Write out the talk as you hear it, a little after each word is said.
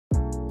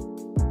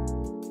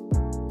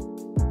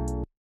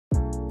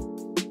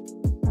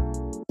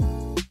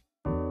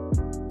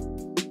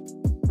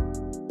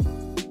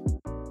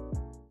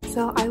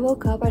So I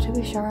woke up, I took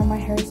a shower, my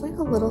hair is like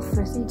a little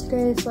frizzy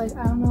today, so like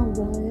I don't know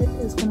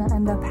what is gonna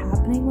end up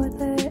happening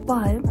with it,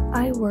 but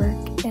I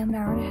work in an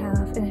hour and a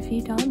half, and if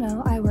you don't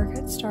know, I work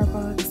at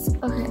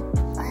Starbucks. Okay,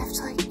 I have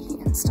to like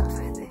eat and stuff,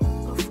 I think,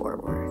 before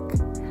work.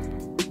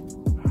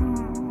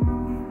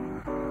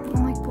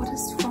 I'm like, what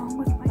is wrong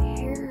with my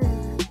hair?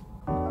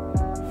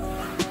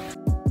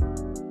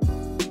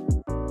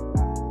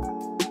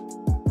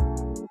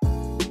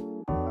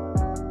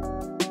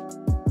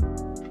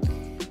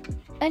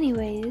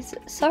 Anyways,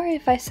 sorry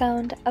if I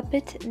sound a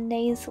bit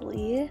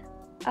nasally.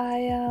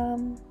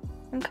 I'm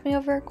coming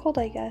over a cold,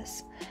 I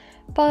guess.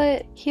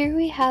 But here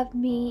we have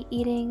me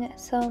eating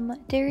some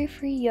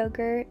dairy-free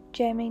yogurt,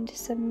 jamming to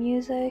some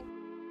music,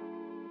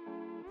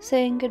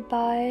 saying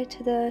goodbye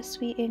to the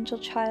sweet angel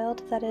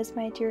child that is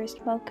my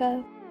dearest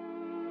Mocha.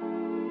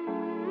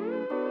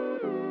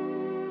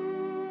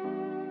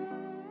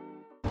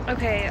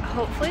 Okay,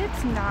 hopefully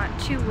it's not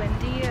too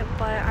windy,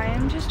 but I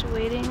am just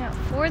waiting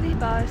for the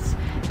bus.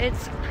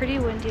 It's pretty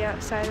windy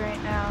outside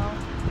right now,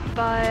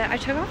 but I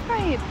took off my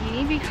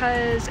beanie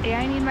because A,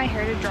 I need my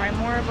hair to dry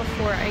more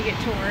before I get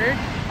to work,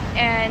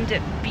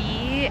 and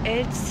B,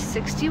 it's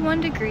 61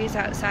 degrees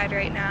outside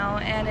right now,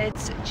 and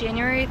it's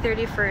January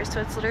 31st,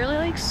 so it's literally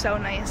like so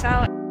nice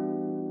out.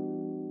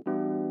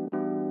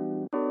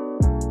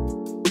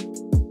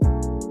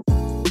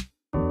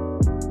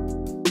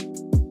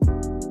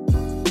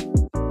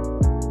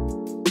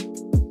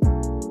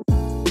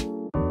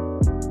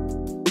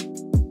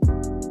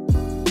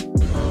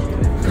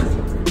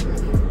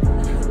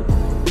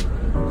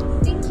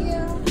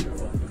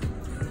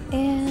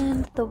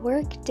 The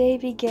work day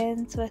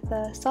begins with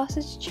a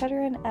sausage,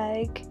 cheddar, and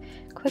egg.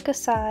 Quick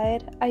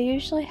aside, I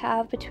usually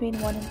have between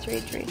 1 and 3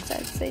 drinks,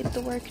 I'd say,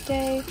 the work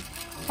day.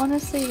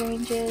 Honestly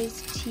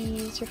ranges,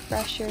 teas,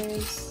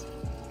 refreshers.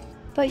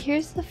 But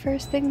here's the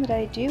first thing that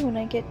I do when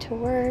I get to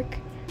work.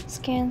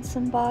 Scan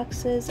some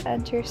boxes,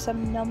 enter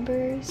some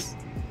numbers.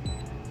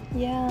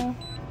 Yeah,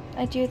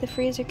 I do the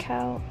freezer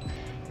count.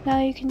 Now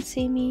you can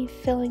see me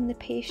filling the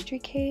pastry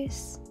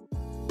case.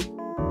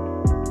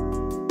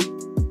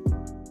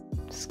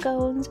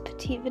 Scones,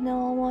 petite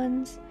vanilla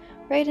ones,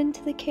 right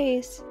into the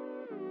case.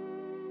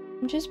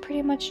 I'm just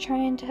pretty much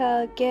trying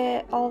to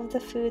get all of the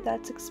food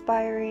that's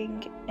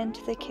expiring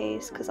into the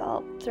case because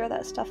I'll throw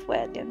that stuff away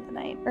at the end of the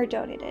night, or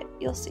donate it,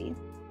 you'll see.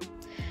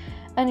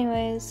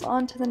 Anyways,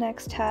 on to the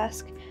next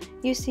task.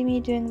 You see me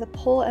doing the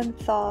pull and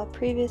thaw.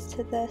 Previous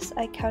to this,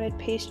 I counted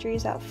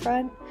pastries out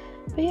front,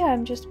 but yeah,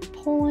 I'm just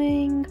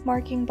pulling,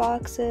 marking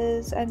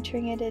boxes,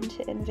 entering it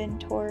into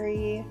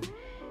inventory.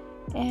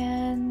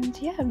 And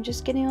yeah, I'm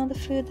just getting all the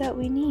food that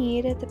we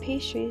need, the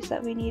pastries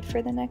that we need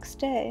for the next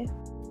day.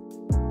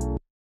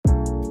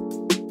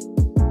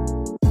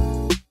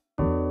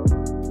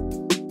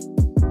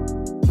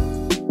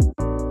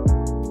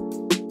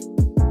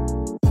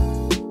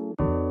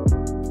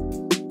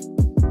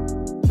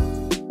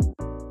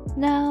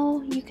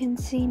 Now you can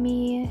see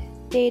me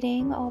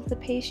dating all of the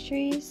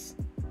pastries.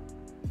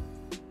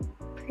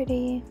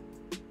 Pretty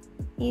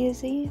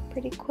easy,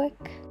 pretty quick.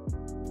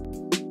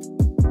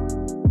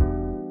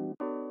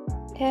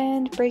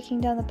 And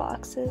breaking down the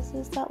boxes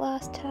is that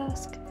last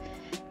task.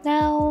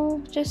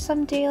 Now, just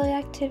some daily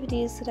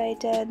activities that I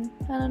did.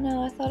 I don't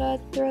know, I thought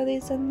I'd throw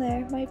these in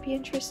there. Might be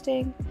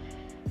interesting.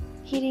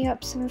 Heating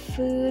up some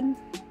food.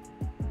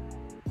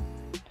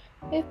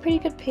 We have pretty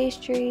good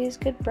pastries,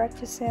 good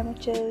breakfast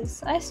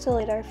sandwiches. I still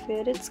eat our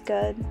food, it's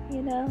good,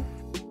 you know?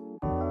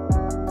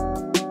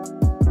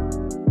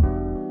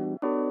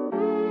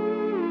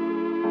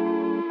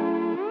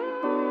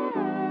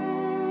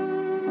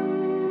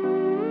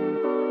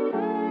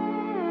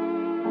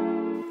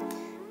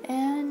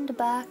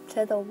 Back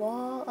to the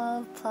wall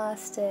of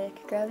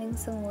plastic, grabbing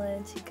some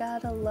lids. You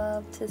gotta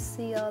love to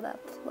see all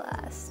that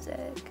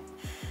plastic.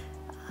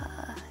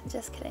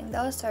 Just kidding,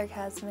 that was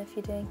sarcasm if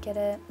you didn't get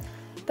it.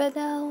 But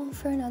now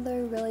for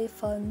another really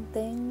fun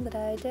thing that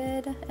I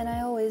did, and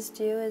I always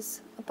do,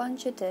 is a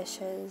bunch of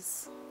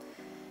dishes.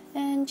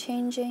 And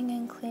changing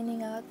and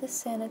cleaning out the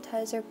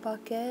sanitizer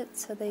bucket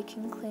so they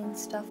can clean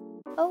stuff.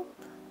 Oh,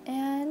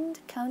 and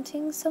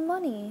counting some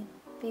money,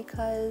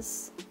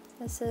 because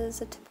this is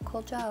a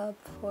typical job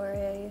for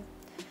a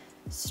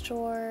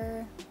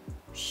store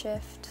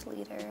shift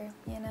leader,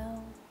 you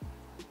know?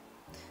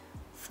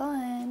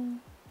 Fun.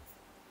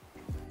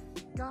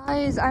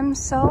 Guys, I'm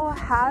so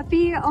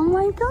happy. Oh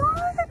my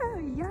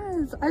god!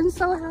 Yes, I'm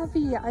so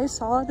happy. I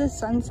saw the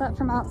sunset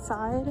from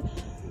outside.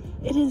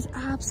 It is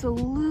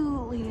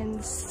absolutely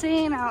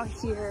insane out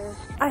here.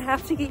 I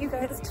have to get you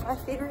guys to my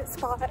favorite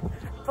spot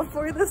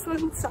before this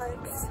one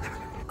sucks.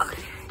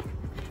 Okay.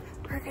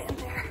 We're getting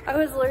there. I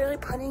was literally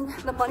putting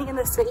the money in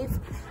the safe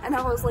and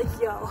I was like,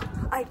 yo,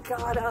 I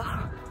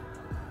gotta.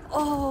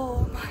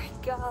 Oh my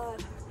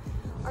god.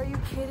 Are you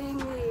kidding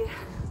me?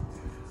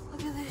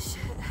 Look at this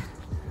shit.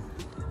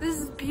 This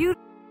is beautiful.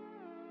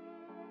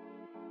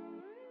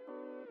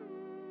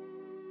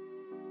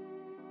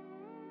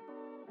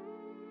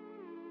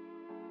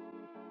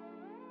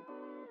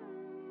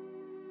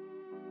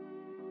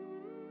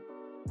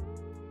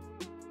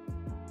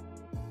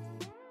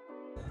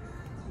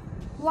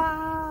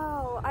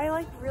 Wow, I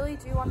like really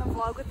do want to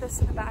vlog with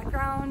this in the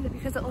background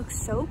because it looks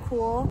so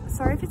cool.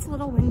 Sorry if it's a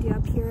little windy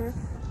up here,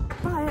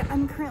 but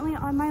I'm currently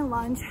on my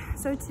lunch.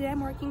 So today I'm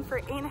working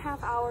for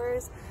 8.5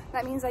 hours.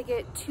 That means I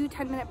get 2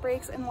 10-minute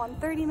breaks and 1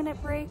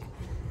 30-minute break.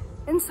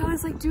 And so I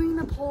was like doing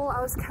the poll,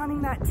 I was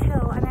counting that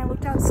till, and I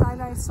looked outside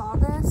and I saw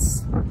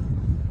this.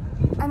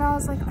 And I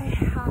was like, I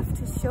have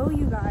to show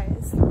you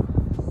guys.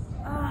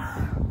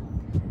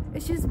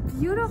 It's just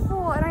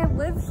beautiful, and I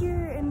live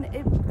here, and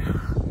it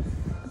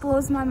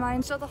blows my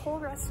mind. So the whole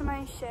rest of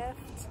my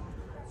shift,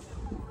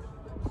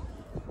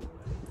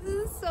 this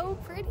is so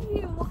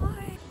pretty.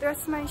 Why? The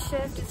rest of my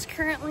shift, it's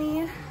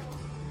currently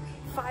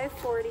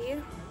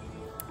 5:40,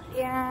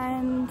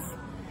 and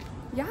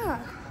yeah,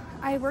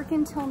 I work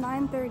until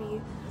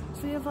 9:30.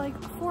 So we have like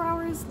 4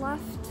 hours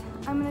left.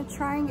 I'm gonna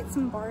try and get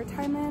some bar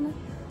time in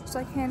so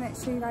I can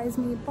show you guys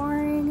me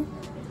barring.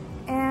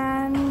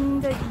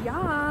 And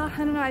yeah, I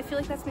don't know, I feel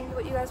like that's maybe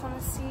what you guys want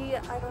to see,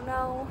 I don't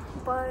know,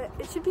 but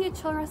it should be a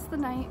chill rest of the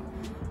night.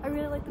 I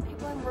really like the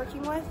people I'm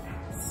working with,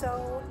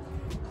 so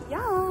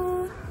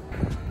yeah.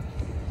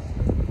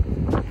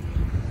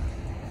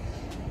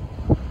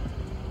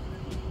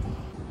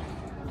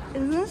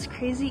 Isn't this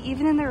crazy?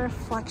 Even in the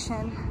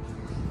reflection,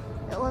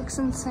 it looks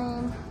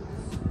insane.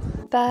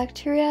 Back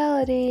to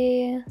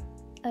reality.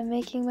 I'm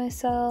making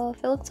myself,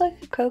 it looks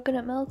like a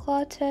coconut milk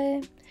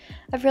latte.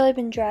 I've really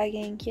been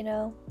dragging, you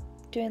know,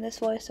 doing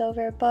this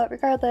voiceover, but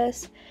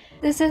regardless,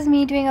 this is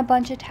me doing a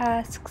bunch of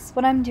tasks.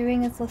 What I'm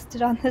doing is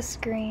listed on the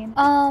screen.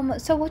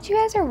 So what you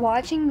guys are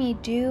watching me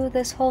do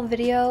this whole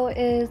video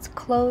is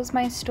close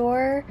my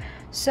store.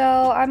 So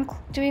I'm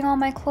doing all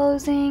my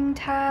closing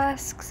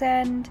tasks,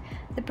 and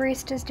the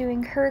barista's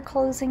doing her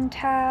closing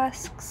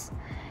tasks.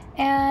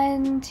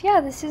 And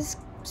yeah, this is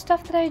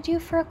stuff that I do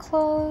for a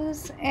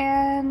close,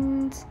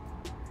 and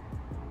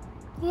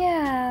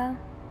yeah.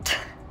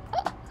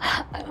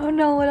 I don't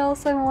know what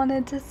else I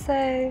wanted to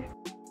say.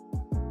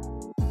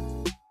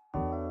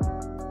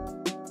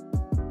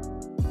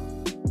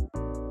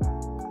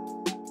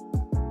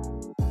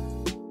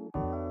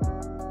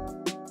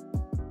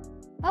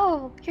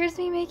 Oh, here's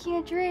me making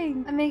a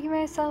drink. I'm making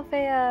myself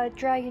a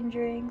dragon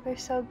drink. They're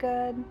so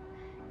good.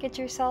 Get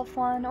yourself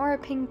one, or a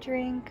pink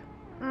drink.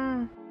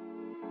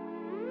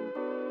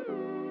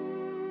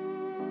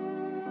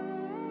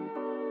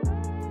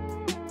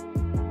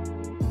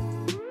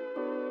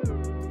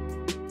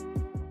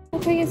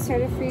 Can I get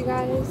started for you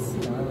guys?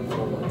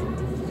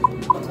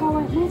 Tall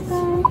white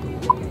mocha.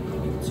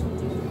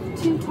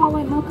 2 tall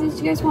white mochas.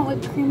 Do you guys want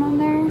whipped cream on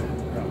there?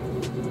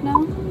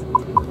 No?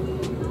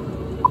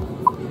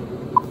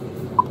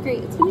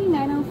 Great. It's gonna be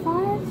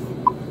 $9.05.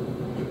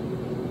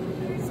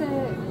 Is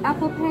it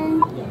Apple Pay?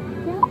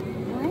 Yeah?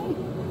 Alright.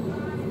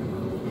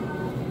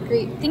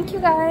 Great. Thank you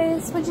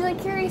guys. Would you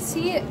like your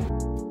receipt?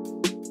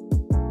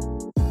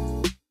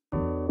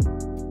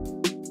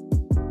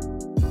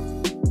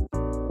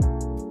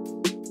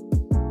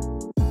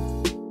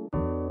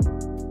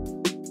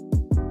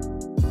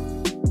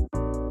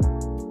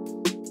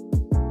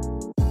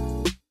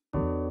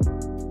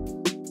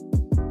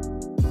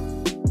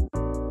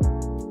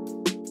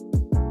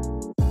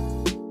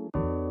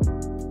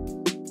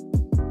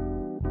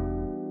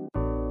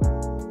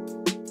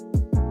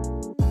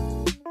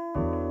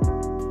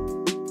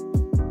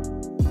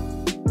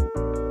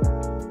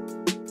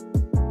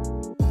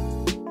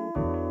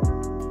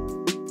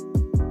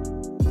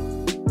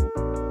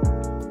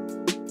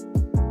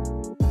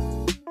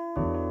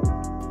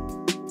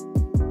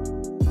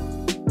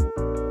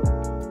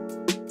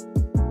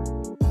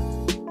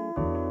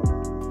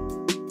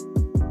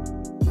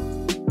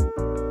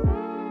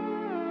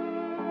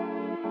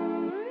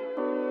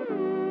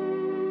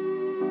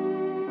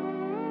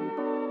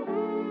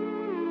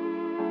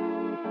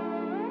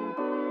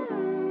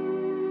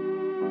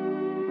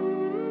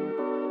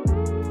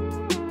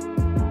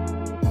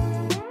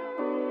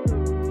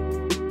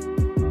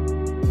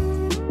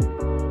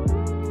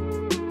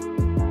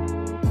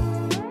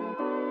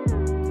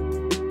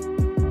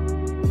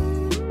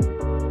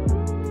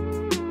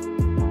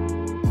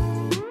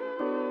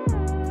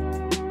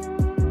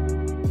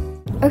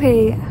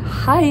 Okay,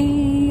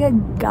 hi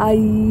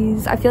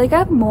guys. I feel like I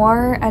have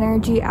more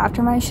energy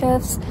after my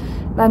shifts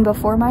than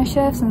before my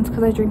shifts, and it's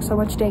because I drink so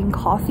much dang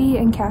coffee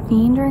and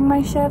caffeine during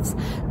my shifts.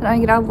 Then I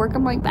get out of work,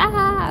 I'm like,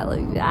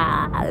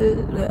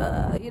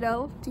 you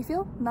know? Do you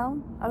feel?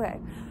 No? Okay.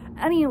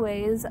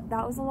 Anyways,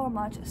 that was a little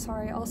much.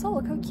 Sorry. Also,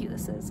 look how cute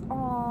this is.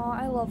 Aw,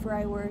 I love where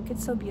I work.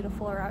 It's so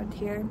beautiful around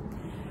here.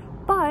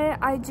 But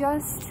I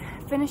just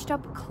finished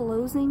up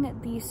closing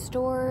the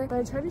store. But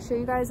I tried to show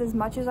you guys as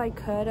much as I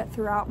could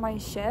throughout my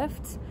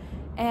shift.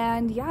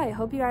 And yeah, I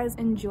hope you guys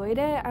enjoyed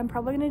it. I'm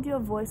probably gonna do a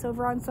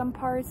voiceover on some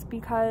parts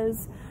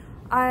because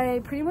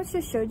I pretty much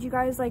just showed you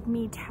guys like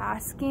me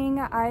tasking.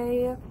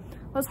 I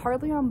was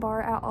hardly on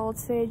bar at all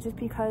today just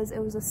because it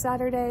was a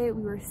Saturday.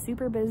 We were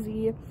super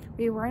busy.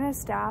 We weren't as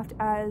staffed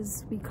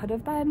as we could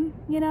have been,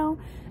 you know?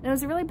 And it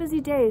was a really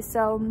busy day,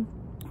 so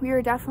we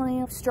were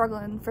definitely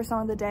struggling for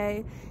some of the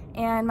day,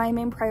 and my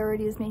main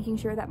priority is making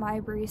sure that my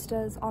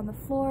baristas on the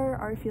floor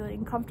are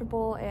feeling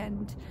comfortable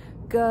and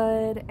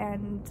good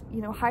and,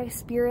 you know, high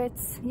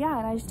spirits. Yeah,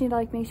 and I just need to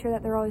like make sure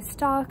that they're always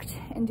stocked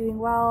and doing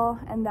well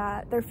and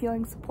that they're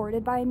feeling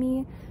supported by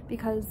me,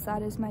 because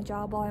that is my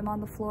job while I'm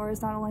on the floor,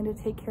 is not only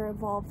to take care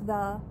of all of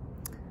the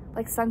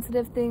like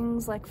sensitive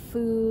things like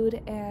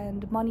food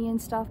and money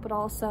and stuff, but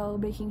also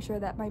making sure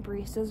that my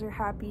baristas are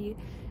happy,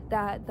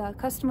 that the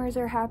customers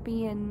are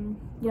happy, and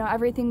you know,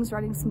 everything's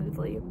running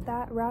smoothly.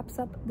 That wraps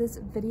up this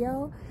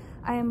video.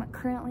 I am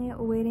currently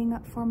waiting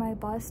for my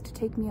bus to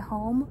take me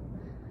home.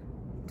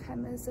 What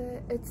time is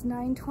it? It's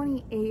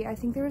 9:28. I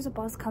think there was a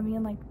bus coming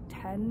in like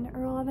 10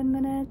 or 11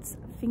 minutes.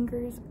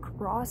 Fingers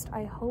crossed,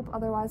 I hope.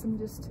 Otherwise I'm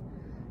just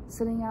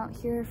sitting out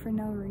here for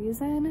no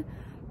reason.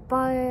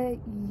 But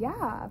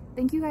yeah,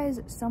 thank you guys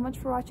so much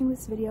for watching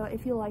this video.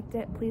 If you liked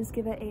it, please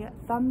give it a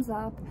thumbs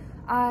up.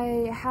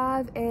 I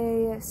have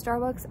a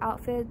Starbucks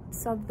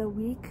outfits of the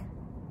week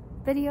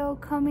video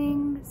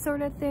coming,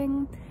 sort of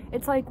thing.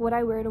 It's like what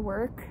I wear to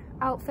work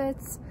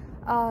outfits,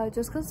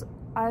 just because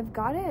I've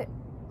got it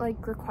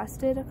like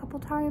requested a couple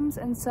times,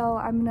 and so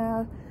I'm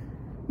gonna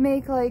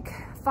make like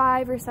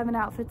 5 or 7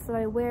 outfits that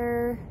I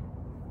wear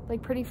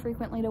like pretty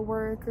frequently to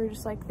work, or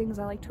just like things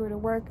I like to wear to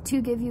work,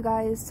 to give you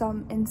guys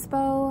some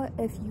inspo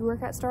if you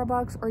work at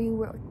Starbucks or you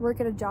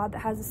work at a job that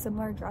has a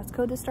similar dress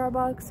code to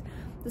Starbucks.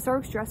 The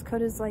Starbucks dress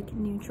code is like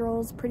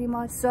neutrals pretty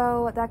much,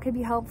 so that could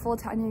be helpful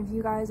to any of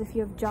you guys if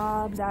you have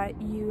jobs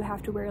that you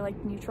have to wear like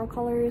neutral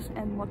colors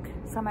and look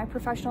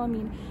semi-professional. I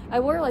mean, I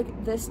wore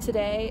like this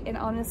today, and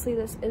honestly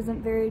this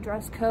isn't very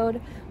dress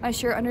code. My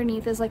shirt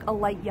underneath is like a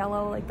light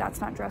yellow, like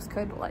that's not dress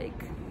code, but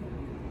like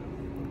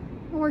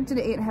I worked an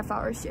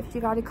 8.5-hour shift.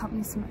 You gotta cut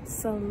me some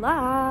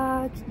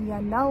slack,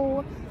 you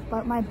know.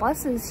 But my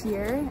bus is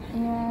here,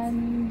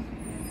 and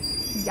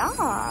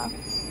yeah,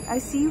 I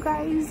see you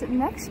guys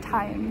next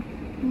time.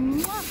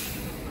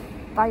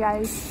 Mwah. Bye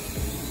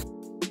guys.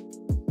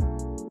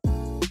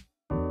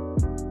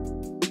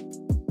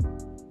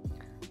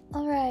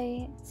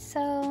 Alright,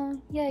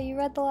 so yeah, you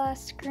read the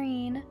last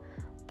screen,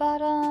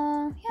 but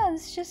yeah,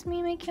 this is just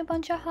me making a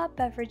bunch of hot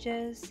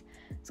beverages.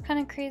 It's kind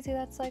of crazy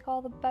that's like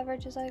all the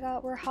beverages I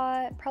got were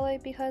hot, probably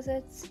because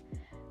it's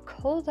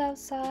cold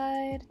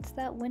outside, it's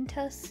that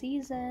winter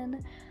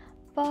season.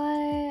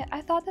 But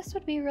I thought this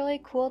would be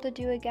really cool to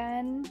do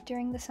again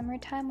during the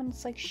summertime when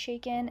it's like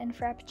shaken and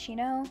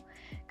frappuccino,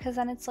 because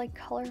then it's like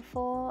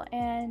colorful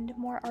and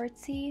more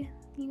artsy.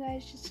 You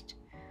guys just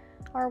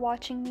are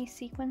watching me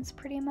sequence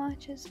pretty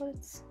much is what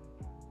it's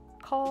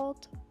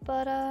called.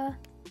 But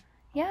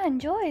yeah,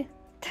 enjoy.